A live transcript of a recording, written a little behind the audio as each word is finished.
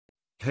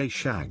Hey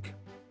Shagg.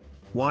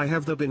 Why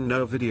have there been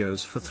no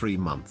videos for 3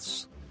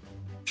 months?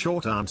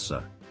 Short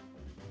answer: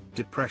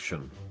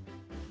 depression.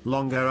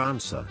 Longer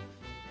answer: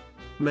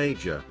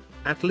 major,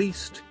 at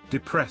least,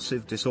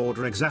 depressive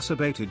disorder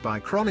exacerbated by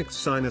chronic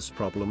sinus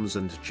problems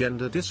and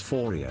gender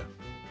dysphoria.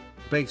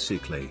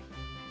 Basically,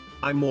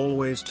 I'm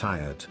always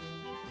tired.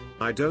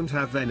 I don't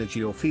have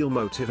energy or feel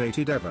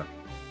motivated ever.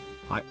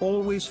 I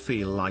always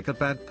feel like a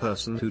bad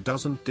person who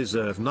doesn't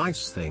deserve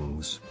nice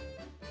things.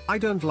 I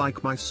don't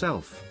like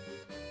myself.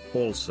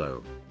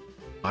 Also,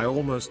 I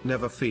almost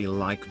never feel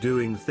like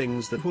doing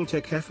things that will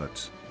take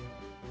effort.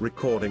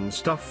 Recording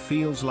stuff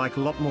feels like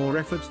a lot more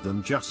effort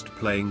than just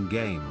playing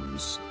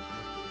games.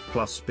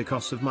 Plus,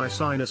 because of my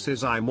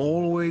sinuses, I'm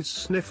always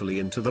sniffly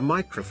into the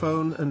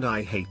microphone and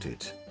I hate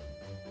it.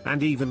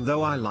 And even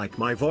though I like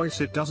my voice,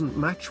 it doesn't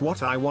match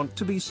what I want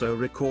to be, so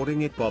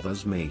recording it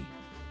bothers me.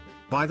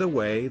 By the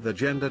way, the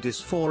gender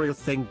dysphoria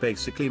thing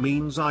basically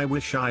means I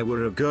wish I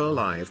were a girl.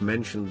 I've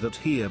mentioned that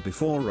here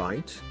before,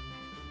 right?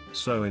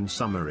 So in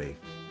summary,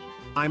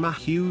 I'm a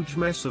huge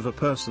mess of a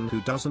person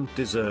who doesn't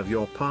deserve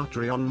your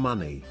Patreon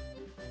money.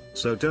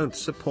 So don't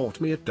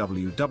support me at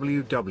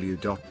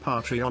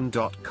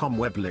www.patreon.com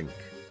web link.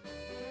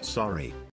 Sorry.